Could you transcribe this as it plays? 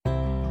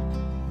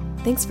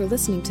Thanks for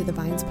listening to the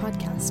Vines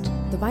podcast.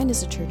 The Vine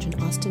is a church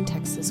in Austin,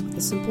 Texas, with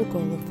the simple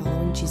goal of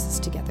following Jesus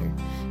together,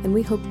 and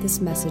we hope this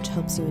message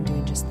helps you in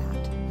doing just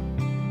that.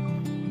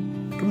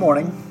 Good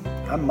morning.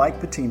 I'm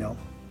Mike Patino.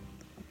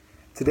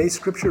 Today's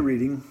scripture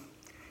reading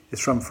is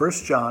from 1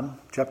 John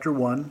chapter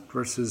 1,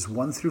 verses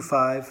 1 through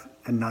 5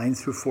 and 9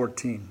 through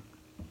 14.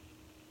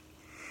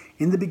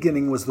 In the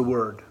beginning was the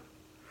Word,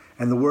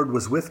 and the Word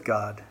was with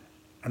God,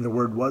 and the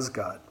Word was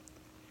God.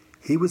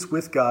 He was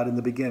with God in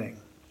the beginning.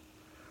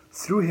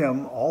 Through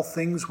him all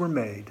things were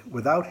made.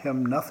 Without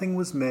him nothing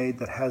was made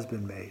that has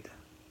been made.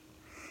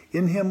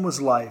 In him was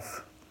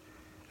life,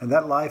 and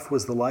that life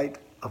was the light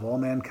of all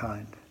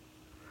mankind.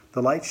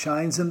 The light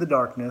shines in the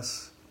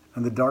darkness,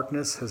 and the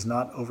darkness has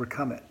not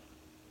overcome it.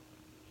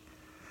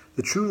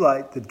 The true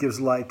light that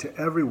gives light to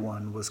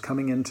everyone was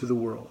coming into the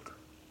world.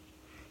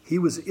 He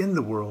was in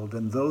the world,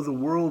 and though the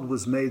world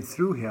was made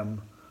through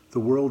him, the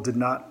world did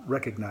not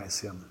recognize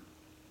him.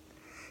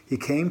 He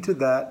came to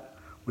that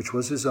which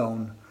was his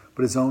own,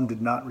 but his own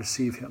did not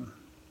receive him.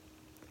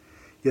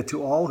 Yet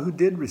to all who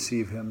did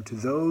receive him, to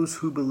those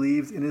who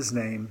believed in his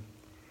name,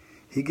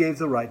 he gave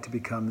the right to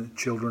become the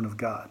children of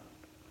God.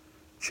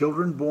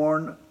 Children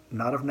born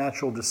not of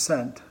natural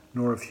descent,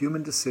 nor of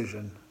human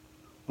decision,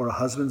 or a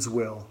husband's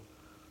will,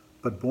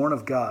 but born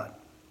of God.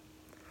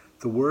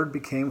 The Word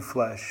became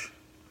flesh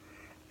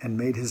and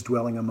made his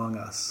dwelling among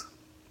us.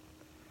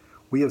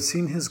 We have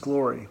seen his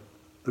glory,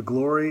 the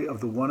glory of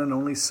the one and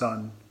only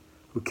Son,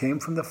 who came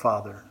from the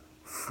Father,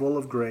 full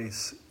of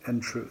grace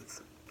and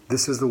truth.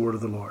 This is the word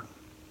of the Lord.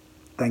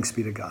 Thanks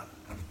be to God.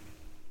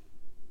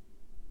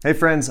 Hey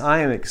friends,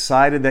 I am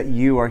excited that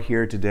you are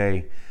here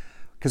today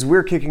because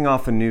we're kicking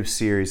off a new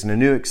series and a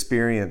new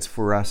experience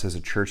for us as a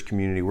church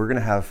community. We're going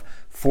to have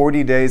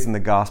 40 days in the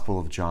Gospel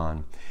of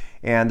John.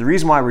 And the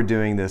reason why we're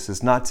doing this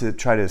is not to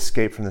try to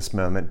escape from this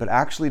moment, but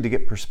actually to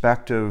get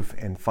perspective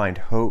and find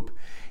hope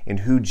in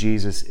who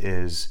Jesus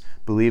is,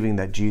 believing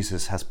that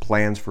Jesus has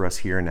plans for us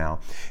here and now.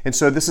 And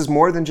so this is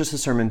more than just a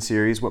sermon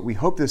series. What we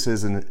hope this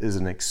is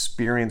an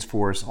experience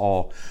for us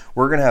all.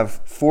 We're going to have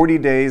 40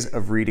 days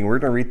of reading. We're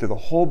going to read through the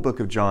whole book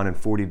of John in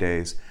 40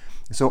 days.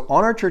 So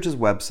on our church's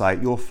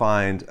website, you'll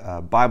find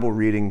a Bible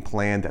reading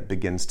plan that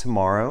begins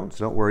tomorrow.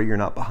 So don't worry, you're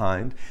not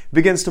behind. It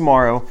begins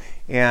tomorrow.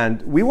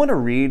 And we want to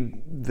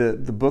read the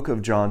book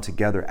of John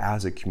together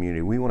as a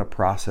community. We want to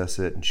process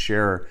it and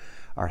share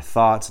our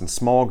thoughts in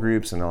small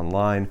groups and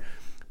online.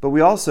 But we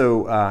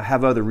also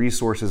have other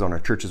resources on our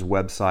church's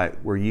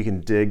website where you can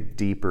dig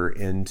deeper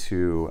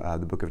into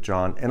the book of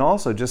John and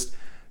also just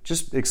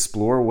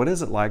explore what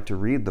is it like to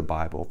read the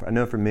Bible. I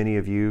know for many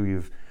of you,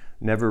 you've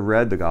never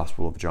read the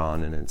Gospel of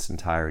John in its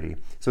entirety.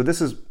 So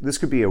this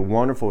could be a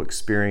wonderful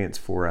experience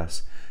for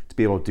us to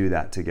be able to do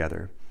that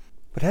together.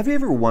 But have you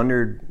ever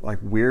wondered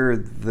where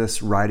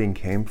this writing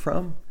came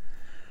from?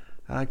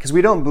 Because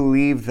we don't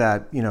believe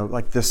that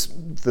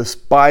this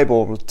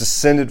Bible was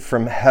descended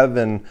from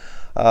heaven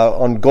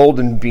on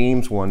golden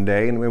beams one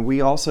day, and we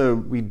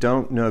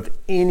don't know of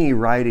any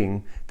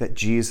writing that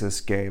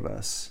Jesus gave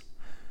us.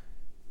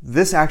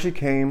 This actually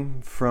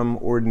came from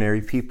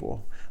ordinary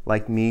people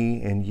like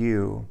me and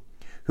you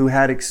who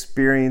had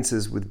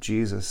experiences with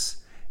Jesus,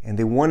 and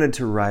they wanted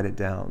to write it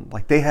down.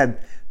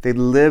 They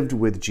lived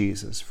with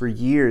Jesus for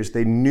years.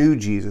 They knew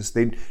Jesus.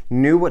 They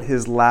knew what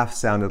his laugh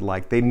sounded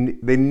like. They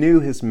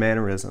knew his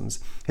mannerisms,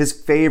 his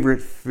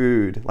favorite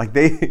food.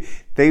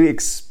 They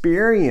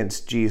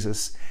experienced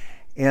Jesus.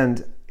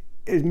 And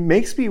it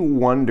makes me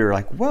wonder,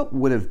 what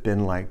would have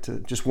been like to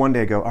just one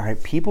day go, all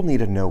right, people need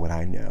to know what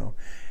I know.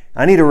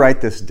 I need to write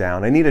this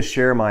down. I need to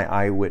share my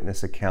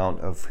eyewitness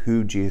account of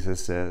who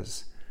Jesus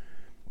is.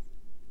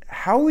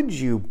 How would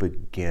you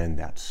begin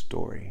that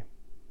story?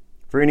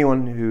 For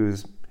anyone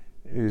who's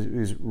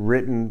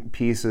written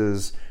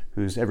pieces,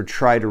 who's ever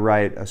tried to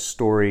write a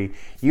story,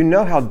 you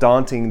know how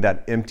daunting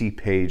that empty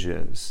page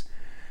is.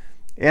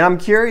 And I'm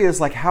curious,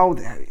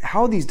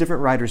 how these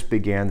different writers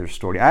began their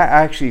story. I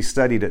actually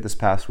studied it this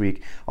past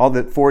week, all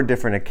the 4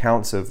 different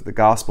accounts of the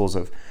Gospels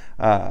of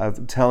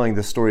telling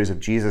the stories of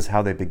Jesus,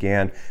 how they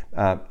began.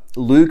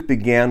 Luke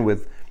began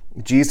with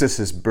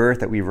Jesus'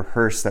 birth that we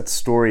rehearse that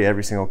story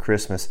every single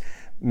Christmas.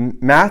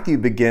 Matthew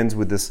begins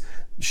with this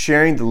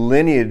sharing the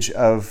lineage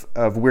of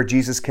where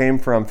Jesus came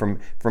from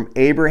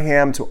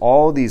Abraham to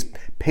all these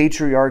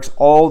patriarchs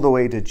all the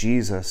way to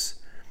Jesus.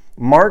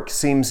 Mark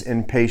seems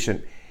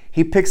impatient.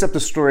 He picks up the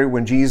story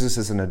when Jesus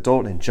is an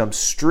adult and jumps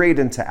straight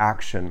into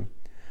action.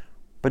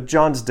 But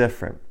John's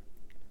different.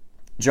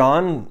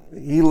 John,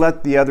 he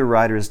let the other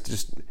writers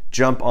just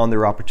jump on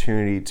their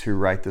opportunity to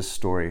write this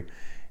story.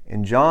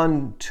 And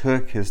John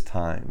took his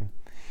time.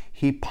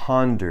 He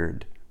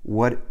pondered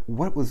what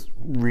was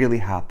really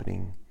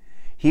happening.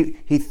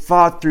 He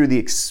thought through the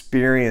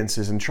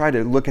experiences and tried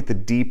to look at the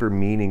deeper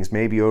meanings,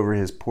 maybe over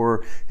his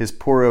pour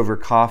over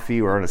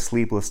coffee or on a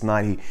sleepless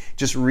night. He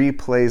just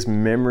replays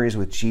memories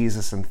with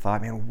Jesus and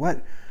thought, man,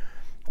 what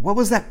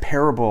was that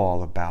parable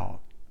all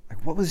about?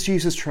 What was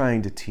Jesus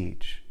trying to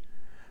teach?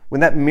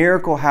 When that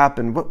miracle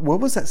happened,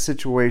 what was that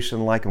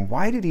situation like, and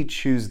why did he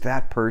choose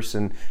that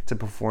person to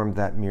perform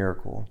that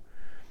miracle?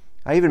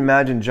 I even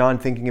imagine John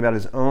thinking about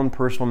his own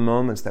personal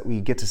moments that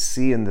we get to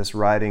see in this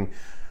writing.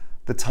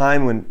 The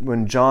time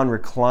when John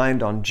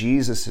reclined on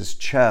Jesus'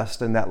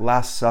 chest in that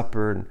Last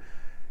Supper,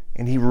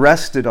 and he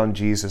rested on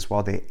Jesus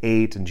while they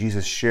ate, and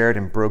Jesus shared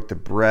and broke the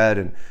bread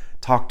and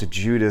talked to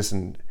Judas.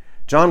 And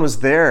John was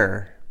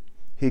there.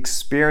 He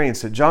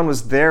experienced it. John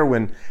was there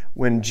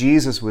when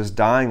Jesus was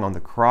dying on the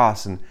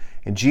cross, and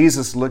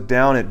Jesus looked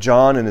down at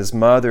John and his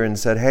mother and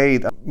said, "Hey,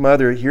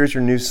 mother, here's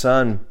your new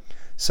son.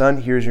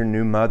 Son, here's your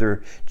new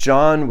mother."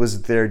 John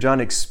was there.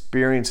 John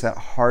experienced that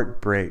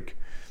heartbreak.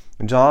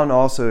 And John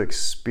also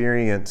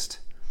experienced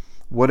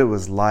what it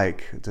was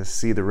like to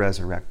see the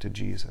resurrected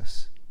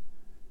Jesus.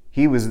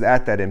 He was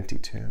at that empty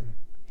tomb.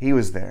 He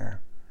was there.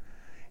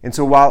 And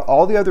so while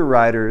all the other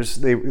writers,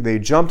 they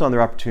jumped on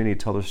their opportunity to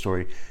tell their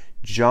story,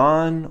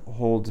 John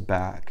holds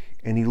back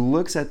and he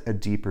looks at a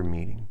deeper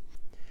meaning.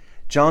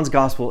 John's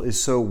gospel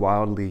is so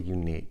wildly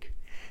unique.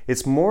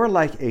 It's more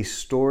like a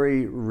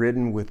story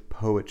written with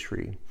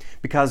poetry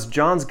because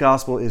John's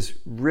gospel is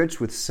rich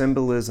with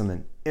symbolism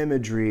and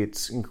imagery.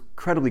 It's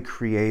incredibly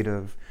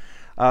creative.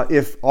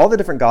 If all the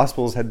different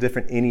gospels had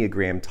different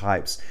Enneagram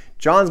types,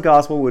 John's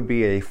gospel would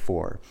be a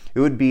 4. It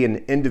would be an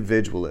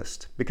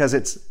individualist because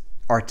it's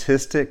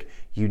artistic,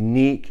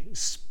 unique,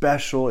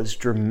 special, it's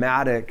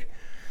dramatic.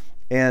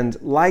 And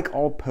like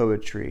all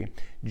poetry,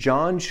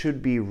 John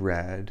should be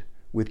read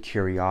with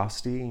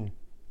curiosity,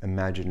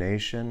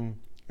 imagination,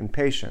 and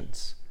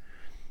patience.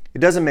 It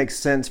doesn't make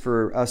sense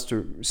for us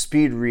to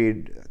speed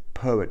read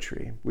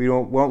poetry. We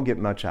won't get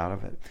much out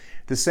of it.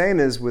 The same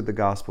is with the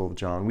Gospel of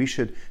John. We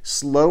should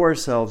slow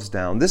ourselves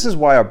down. This is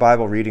why our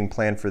Bible reading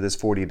plan for this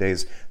 40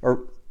 days,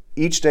 or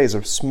each day is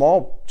a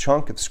small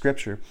chunk of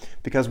Scripture,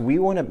 because we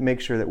want to make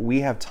sure that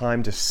we have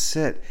time to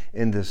sit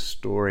in this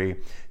story,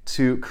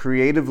 to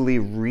creatively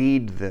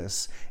read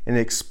this and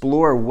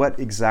explore what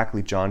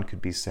exactly John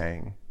could be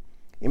saying.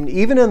 I mean,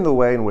 even in the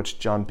way in which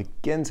John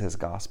begins his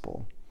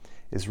Gospel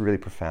is really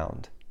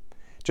profound.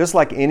 Just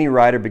like any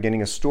writer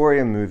beginning a story,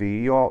 a movie,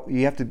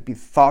 you have to be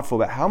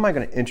thoughtful about how am I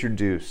going to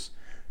introduce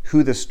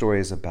who this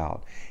story is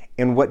about.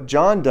 And what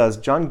John does,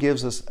 John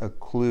gives us a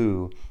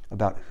clue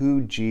about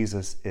who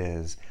Jesus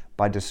is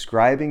by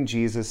describing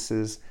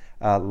Jesus'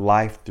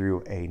 life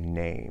through a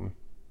name.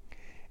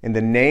 And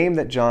the name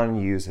that John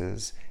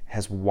uses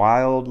has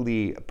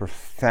wildly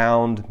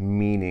profound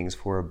meanings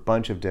for a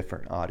bunch of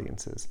different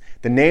audiences.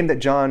 The name that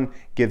John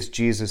gives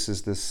Jesus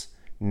is this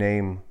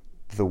name,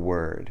 the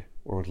Word,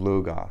 or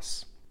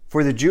Logos.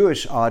 For the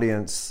Jewish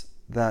audience,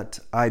 that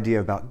idea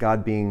about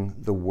God being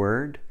the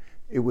Word,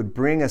 it would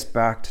bring us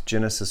back to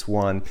Genesis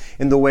 1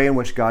 in the way in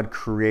which God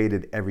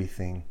created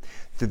everything.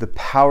 Through the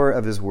power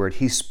of His Word,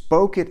 He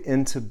spoke it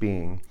into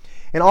being.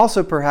 And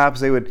also perhaps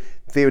they would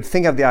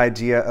think of the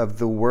idea of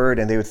the Word,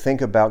 and they would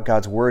think about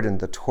God's Word in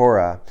the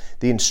Torah,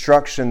 the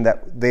instruction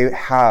that they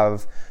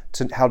have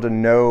to how to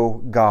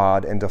know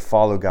God and to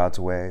follow God's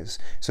ways.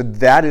 So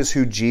that is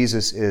who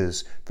Jesus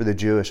is for the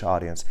Jewish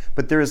audience.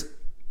 But there's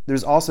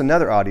also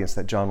another audience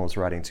that John was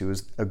writing to,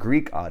 is a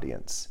Greek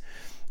audience.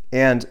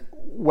 And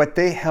what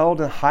they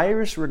held in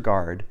highest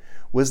regard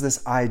was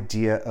this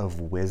idea of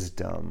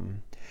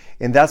wisdom.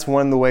 And that's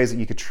one of the ways that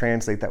you could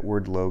translate that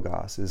word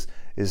logos,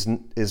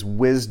 is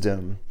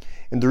wisdom.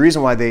 And the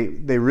reason why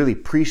they really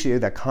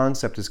appreciated that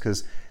concept is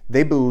because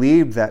they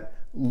believed that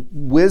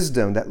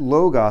wisdom, that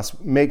logos,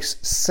 makes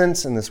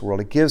sense in this world.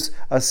 It gives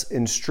us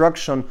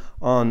instruction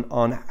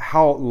on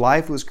how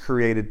life was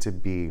created to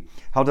be,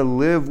 how to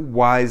live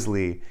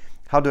wisely,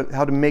 how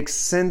to make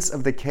sense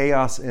of the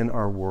chaos in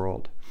our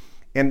world.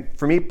 And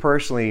for me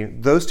personally,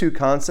 those two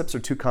concepts are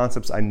two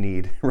concepts I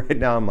need right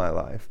now in my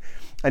life.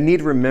 I need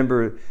to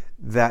remember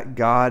that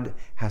God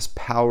has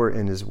power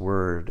in His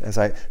Word. As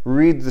I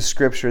read the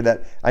Scripture,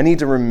 that I need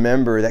to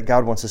remember that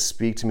God wants to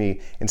speak to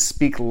me and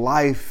speak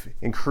life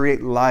and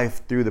create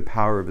life through the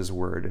power of His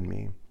Word in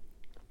me.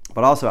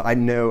 But also, I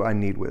know I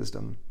need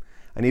wisdom.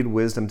 I need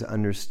wisdom to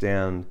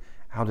understand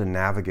how to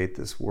navigate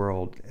this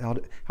world,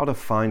 how to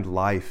find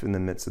life in the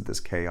midst of this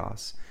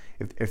chaos.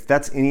 If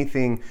that's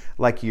anything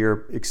like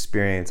your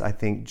experience, I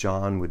think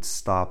John would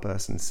stop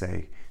us and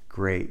say,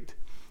 great,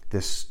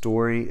 this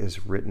story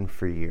is written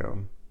for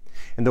you.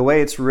 And the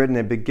way it's written,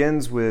 it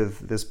begins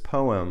with this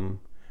poem.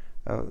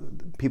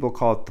 People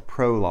call it the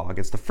prologue.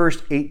 It's the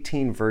first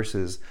 18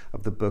 verses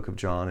of the book of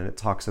John, and it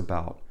talks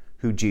about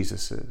who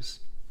Jesus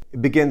is.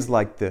 It begins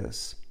like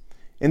this.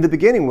 In the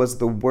beginning was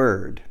the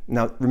Word.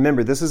 Now,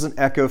 remember, this is an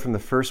echo from the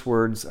first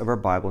words of our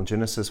Bible in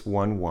Genesis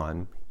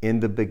 1:1. In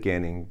the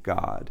beginning,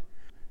 God.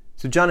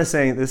 So John is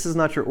saying, this is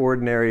not your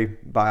ordinary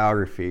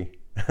biography.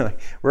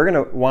 We're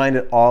going to wind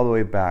it all the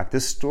way back.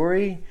 This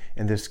story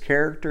and this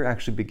character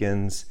actually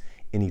begins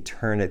in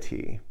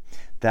eternity.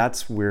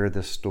 That's where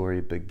the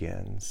story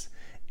begins.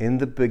 In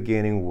the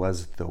beginning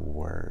was the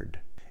Word.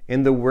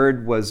 And the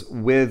Word was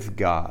with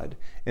God.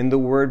 And the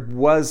Word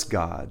was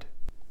God.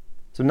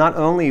 So not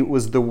only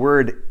was the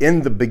Word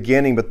in the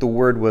beginning, but the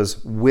Word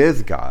was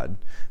with God,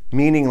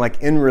 meaning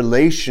like in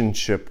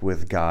relationship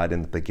with God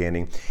in the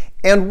beginning,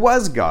 and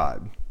was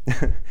God.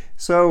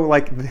 So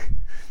like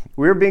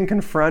We're being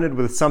confronted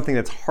with something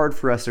that's hard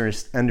for us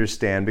to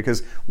understand,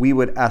 because we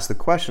would ask the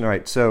question, all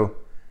right, so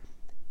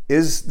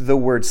is the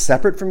Word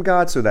separate from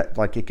God so that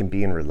like it can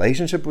be in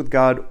relationship with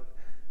God,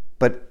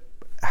 but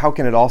how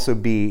can it also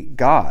be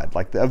God,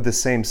 like of the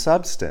same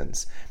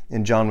substance?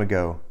 And John would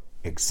go,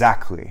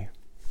 exactly.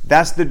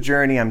 That's the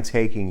journey I'm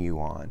taking you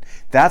on.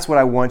 That's what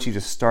I want you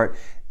to start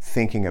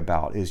thinking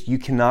about, is you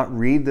cannot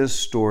read this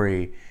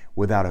story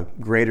without a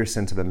greater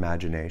sense of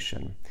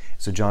imagination.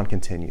 So John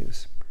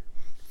continues.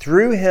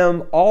 Through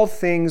him all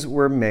things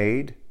were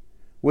made.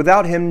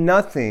 Without him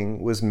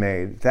nothing was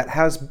made that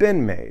has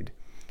been made.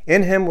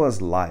 In him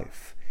was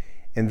life,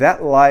 and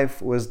that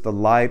life was the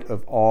light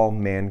of all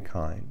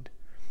mankind.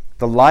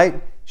 The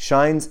light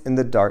shines in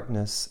the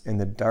darkness, and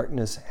the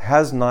darkness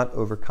has not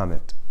overcome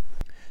it.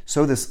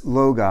 So this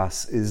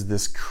Logos is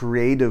this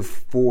creative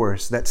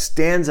force that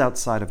stands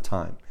outside of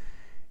time.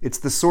 It's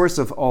the source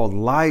of all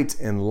light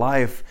and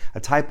life, a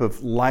type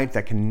of light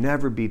that can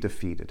never be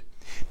defeated.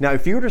 Now,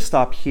 if you were to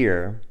stop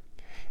here,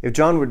 if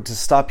John were to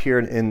stop here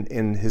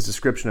in his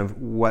description of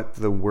what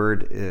the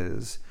Word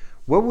is,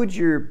 what would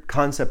your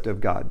concept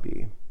of God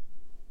be?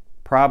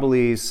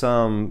 Probably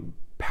some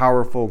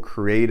powerful,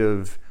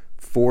 creative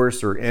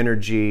force or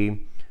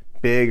energy,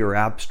 big or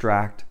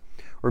abstract.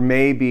 Or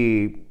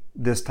maybe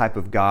this type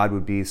of God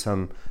would be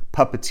some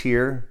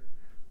puppeteer,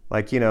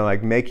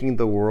 like making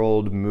the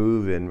world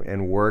move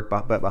and work,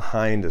 but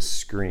behind a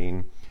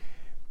screen.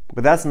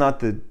 But that's not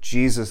the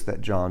Jesus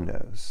that John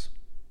knows.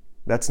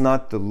 That's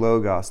not the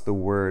Logos, the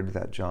Word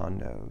that John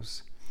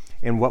knows.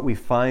 And what we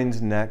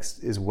find next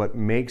is what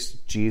makes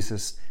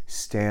Jesus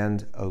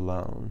stand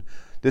alone.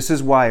 This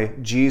is why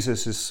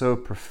Jesus is so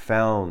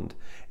profound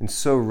and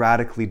so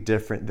radically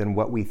different than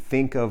what we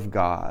think of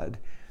God.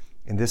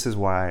 And this is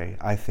why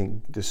I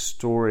think the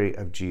story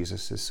of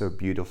Jesus is so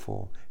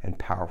beautiful and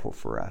powerful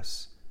for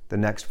us. The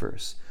next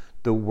verse.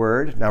 The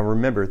Word, now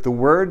remember, the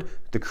Word,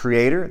 the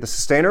Creator, the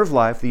Sustainer of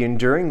life, the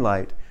enduring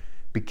light,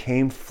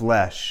 became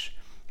flesh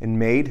and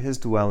made his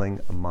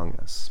dwelling among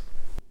us.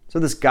 So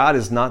this God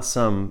is not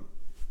some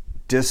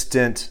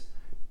distant,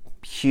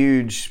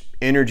 huge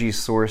energy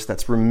source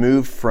that's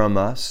removed from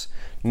us.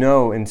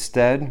 No,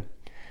 instead,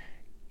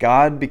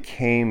 God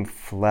became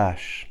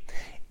flesh.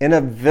 In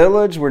a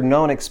village where no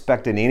one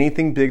expected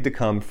anything big to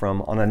come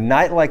from, on a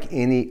night like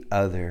any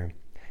other,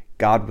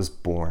 God was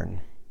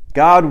born.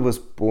 God was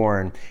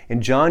born.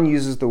 And John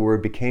uses the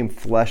word became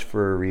flesh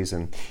for a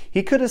reason.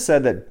 He could have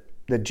said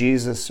that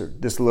Jesus, or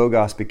this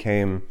Logos,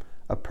 became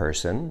a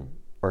person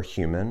or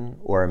human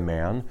or a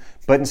man.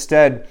 But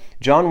instead,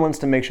 John wants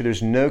to make sure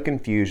there's no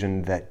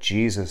confusion that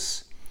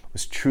Jesus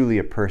was truly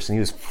a person. He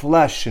was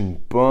flesh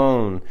and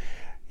bone.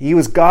 He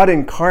was God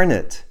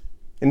incarnate.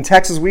 In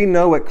Texas, we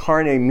know what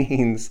carne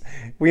means.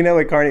 We know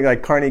what carne,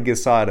 like carne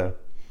guisada.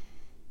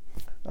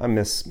 I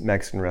miss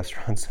Mexican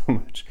restaurants so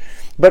much.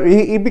 But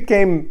he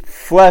became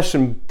flesh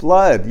and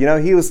blood.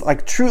 He was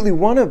like truly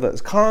one of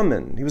us,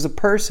 common. He was a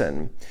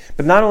person.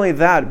 But not only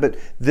that, but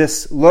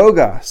this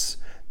Logos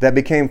that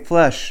became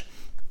flesh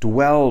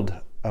dwelled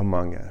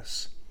among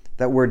us.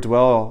 That word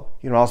dwell,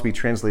 also be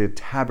translated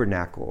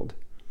tabernacled.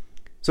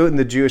 So in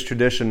the Jewish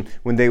tradition,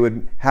 when they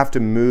would have to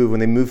move, when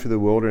they moved through the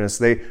wilderness,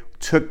 they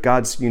took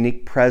God's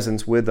unique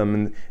presence with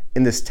them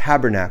in this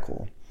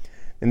tabernacle.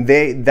 And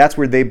that's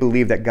where they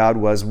believed that God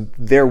was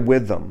there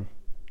with them.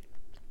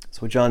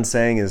 So what John's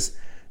saying is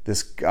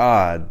this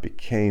God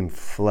became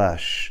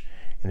flesh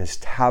and is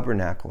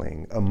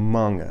tabernacling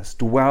among us,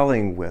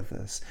 dwelling with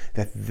us,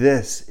 that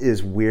this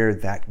is where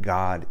that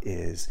God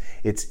is.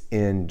 It's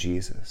in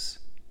Jesus.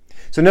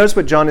 So notice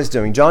what John is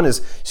doing. John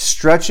is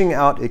stretching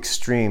out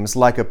extremes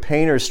like a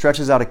painter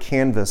stretches out a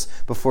canvas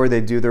before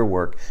they do their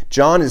work.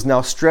 John is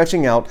now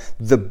stretching out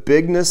the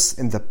bigness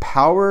and the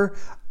power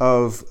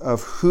of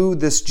who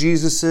this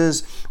Jesus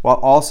is, while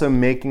also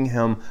making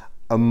him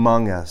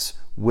among us,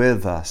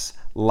 with us,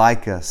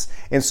 like us.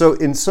 And so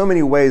in so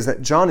many ways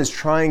that John is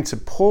trying to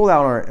pull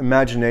out our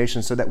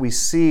imagination so that we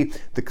see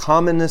the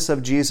commonness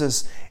of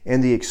Jesus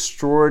and the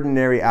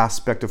extraordinary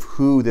aspect of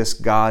who this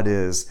God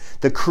is.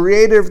 The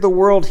creator of the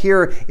world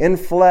here in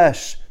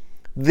flesh,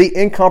 the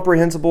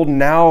incomprehensible,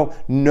 now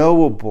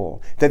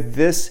knowable, that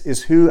this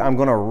is who I'm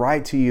going to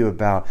write to you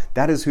about.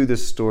 That is who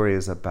this story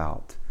is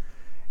about.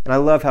 And I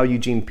love how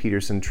Eugene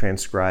Peterson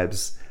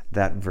transcribes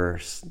that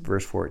verse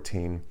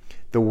 14.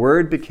 The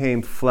Word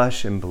became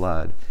flesh and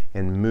blood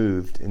and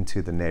moved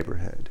into the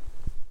neighborhood.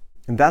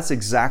 And that's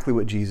exactly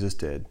what Jesus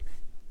did.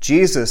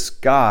 Jesus,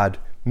 God,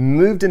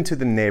 moved into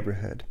the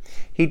neighborhood.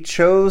 He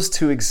chose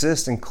to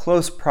exist in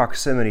close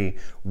proximity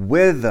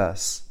with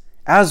us,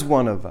 as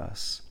one of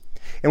us.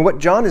 And what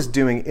John is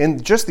doing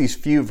in just these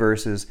few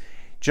verses,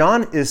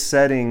 John is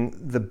setting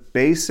the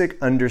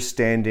basic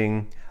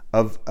understanding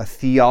of a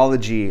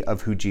theology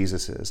of who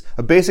Jesus is.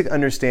 A basic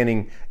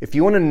understanding, if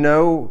you want to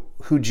know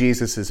who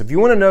Jesus is, if you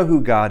want to know who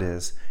God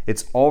is,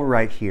 it's all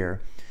right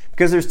here.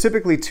 Because there's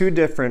typically two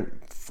different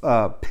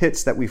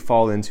pits that we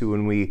fall into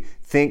when we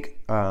think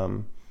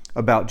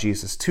about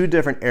Jesus. Two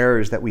different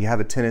errors that we have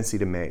a tendency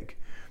to make.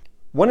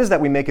 One is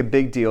that we make a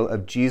big deal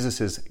of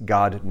Jesus'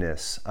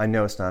 godness. I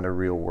know it's not a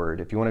real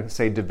word. If you want to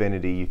say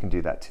divinity, you can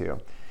do that too.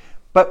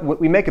 But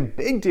we make a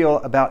big deal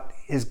about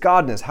his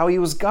godness, how he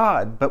was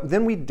God, but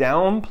then we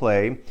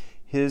downplay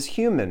his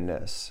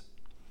humanness.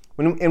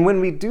 When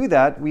we do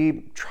that,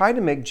 we try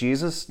to make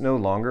Jesus no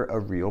longer a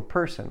real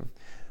person.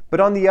 But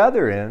on the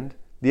other end,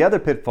 the other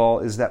pitfall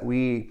is that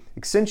we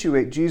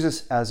accentuate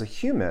Jesus as a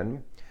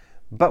human,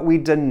 but we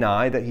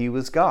deny that he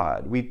was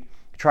God. We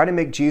try to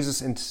make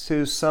Jesus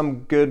into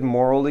some good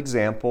moral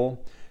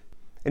example.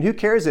 And who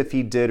cares if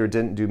he did or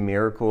didn't do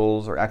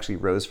miracles or actually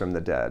rose from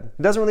the dead?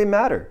 It doesn't really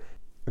matter.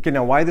 Okay,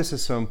 now why this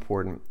is so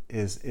important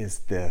is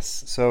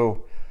this.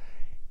 So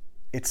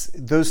it's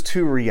those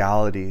two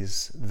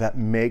realities that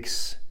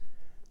makes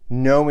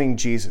knowing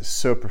Jesus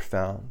so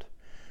profound.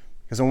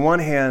 Because on one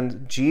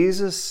hand,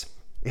 Jesus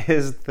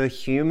is the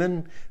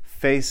human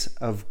face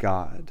of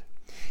God.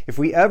 If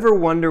we ever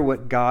wonder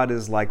what God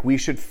is like, we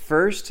should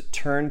first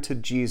turn to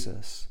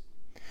Jesus.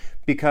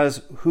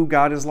 Because who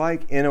God is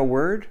like, in a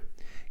word,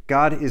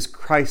 God is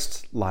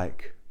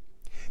Christ-like.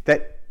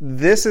 That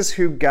this is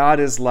who God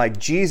is like.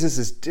 Jesus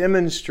is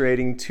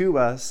demonstrating to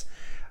us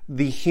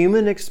the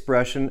human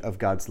expression of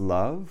God's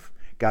love,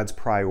 God's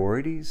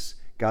priorities,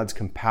 God's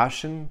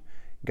compassion,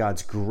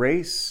 God's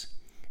grace,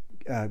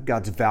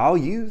 God's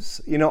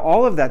values.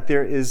 All of that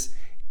there is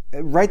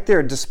right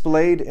there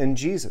displayed in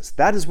Jesus.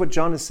 That is what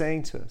John is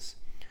saying to us.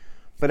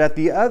 But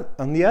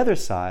on the other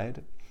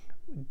side,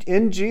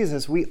 in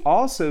Jesus, we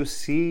also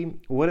see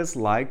what it's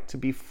like to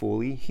be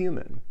fully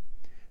human.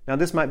 Now,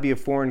 this might be a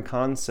foreign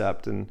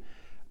concept,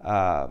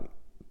 but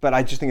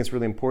I just think it's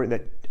really important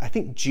that I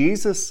think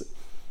Jesus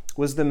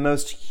was the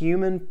most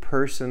human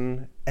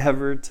person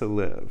ever to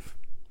live.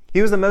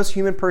 He was the most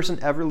human person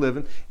ever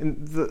living.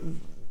 And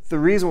the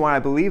reason why I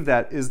believe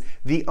that is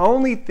the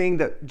only thing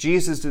that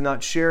Jesus did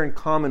not share in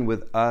common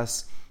with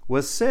us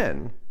was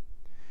sin.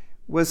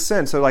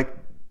 So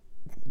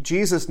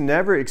Jesus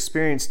never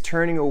experienced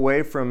turning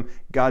away from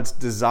God's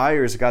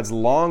desires, God's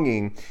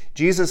longing.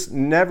 Jesus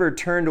never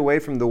turned away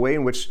from the way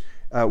in which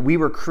we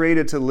were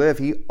created to live.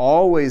 He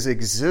always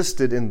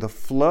existed in the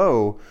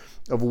flow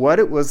of what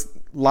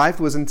life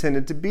was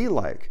intended to be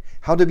like,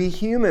 how to be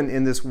human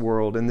in this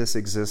world, in this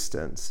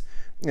existence.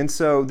 And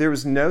so there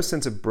was no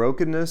sense of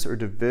brokenness or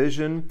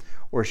division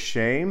or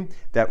shame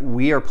that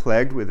we are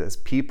plagued with as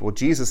people.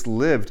 Jesus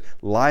lived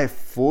life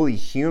fully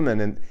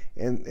human,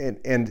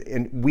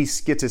 and we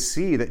get to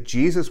see that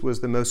Jesus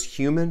was the most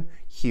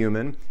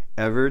human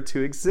ever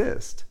to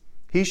exist.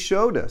 He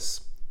showed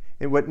us,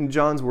 in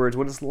John's words,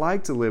 what it's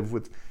like to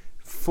live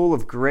full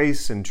of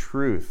grace and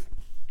truth.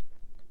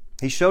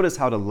 He showed us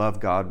how to love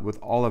God with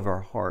all of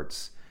our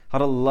hearts, how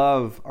to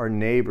love our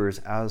neighbors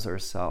as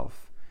ourselves.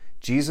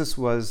 Jesus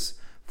was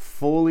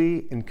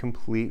fully and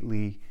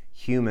completely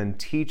human,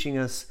 teaching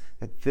us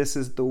that this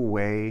is the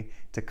way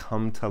to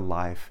come to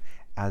life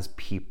as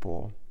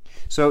people.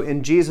 So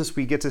in Jesus,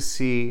 we get to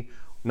see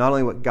not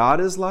only what God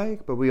is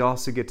like, but we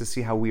also get to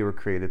see how we were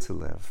created to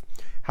live,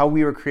 how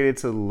we were created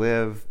to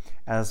live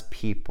as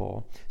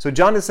people. So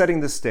John is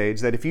setting the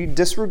stage that if you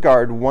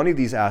disregard one of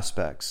these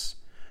aspects,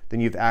 then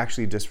you've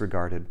actually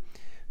disregarded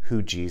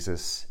who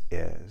Jesus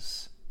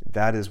is.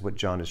 That is what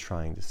John is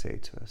trying to say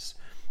to us.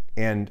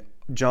 And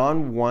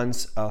John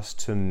wants us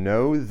to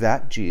know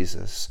that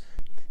Jesus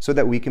so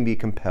that we can be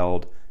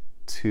compelled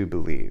to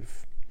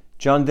believe.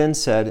 John then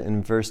said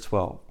in verse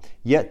 12,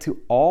 "Yet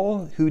to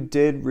all who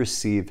did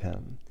receive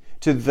him,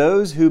 to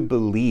those who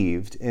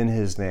believed in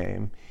his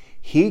name,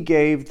 he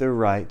gave the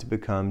right to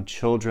become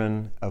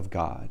children of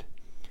God."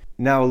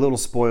 Now, a little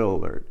spoiler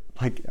alert.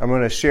 I'm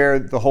going to share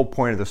the whole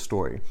point of the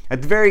story.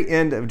 At the very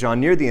end of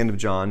John, near the end of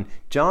John,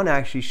 John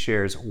actually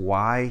shares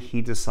why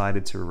he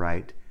decided to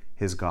write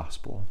his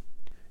gospel.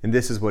 And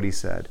this is what he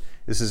said.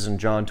 This is in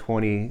John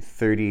 20,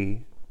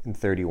 30, and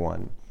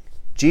 31.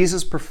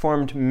 "Jesus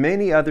performed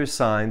many other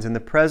signs in the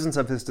presence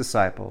of his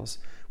disciples,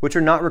 which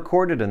are not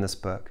recorded in this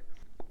book.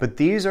 But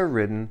these are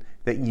written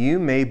that you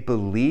may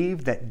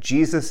believe that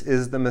Jesus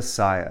is the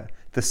Messiah,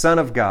 the Son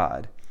of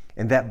God,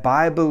 and that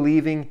by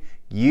believing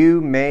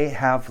you may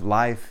have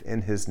life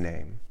in his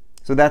name."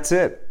 So that's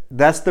it.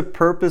 That's the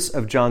purpose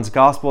of John's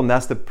gospel, and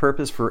that's the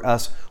purpose for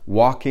us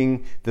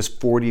walking this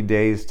 40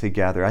 days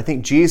together. I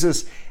think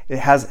Jesus he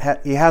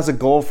has a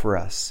goal for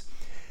us,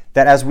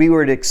 that as we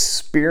were to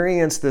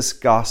experience this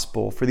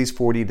gospel for these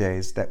 40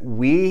 days, that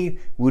we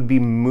would be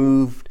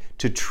moved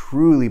to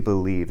truly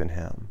believe in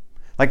him.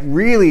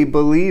 Really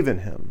believe in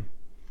him.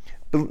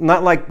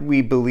 Not like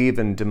we believe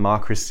in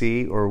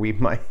democracy or we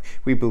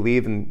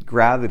believe in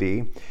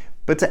gravity,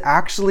 but to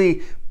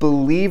actually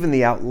believe in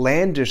the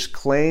outlandish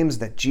claims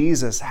that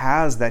Jesus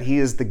has, that he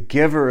is the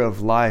giver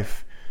of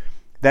life,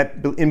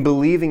 that in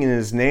believing in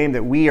his name,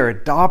 that we are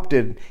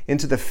adopted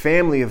into the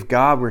family of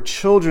God, we're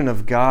children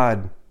of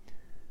God,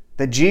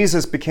 that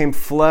Jesus became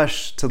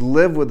flesh to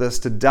live with us,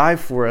 to die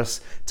for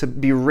us, to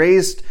be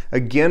raised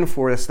again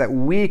for us, that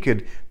we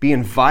could be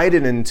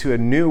invited into a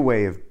new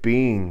way of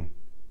being,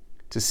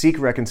 to seek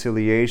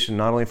reconciliation,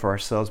 not only for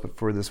ourselves, but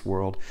for this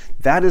world.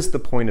 That is the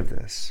point of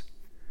this.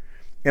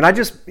 And I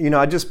just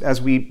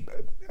as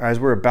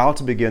we're about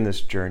to begin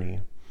this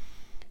journey,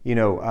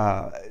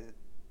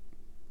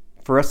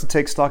 for us to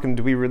take stock in,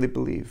 do we really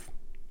believe?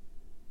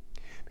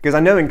 Because I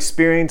know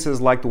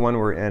experiences like the one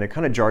we're in, it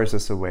kind of jars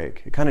us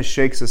awake. It kind of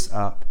shakes us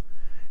up.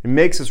 It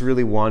makes us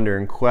really wonder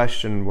and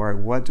question,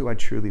 what do I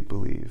truly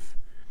believe?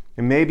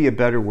 And maybe a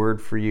better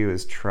word for you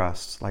is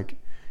trust. Like,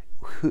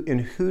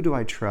 who do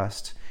I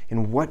trust?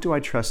 And what do I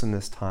trust in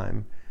this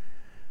time?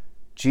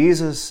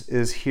 Jesus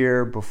is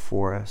here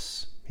before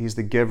us. He's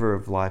the giver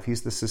of life.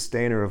 He's the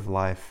sustainer of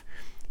life.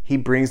 He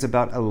brings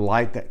about a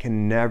light that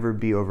can never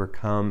be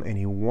overcome, and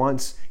he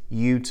wants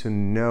you to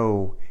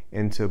know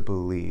and to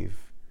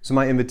believe. So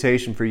my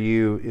invitation for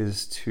you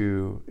is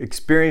to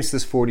experience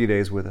this 40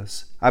 days with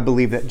us. I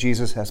believe that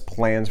Jesus has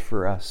plans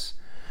for us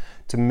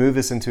to move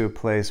us into a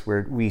place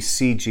where we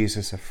see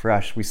Jesus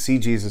afresh. We see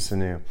Jesus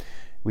anew.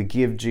 We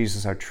give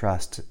Jesus our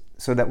trust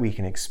so that we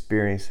can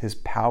experience his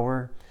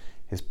power,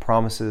 his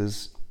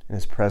promises, and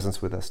his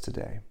presence with us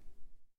today.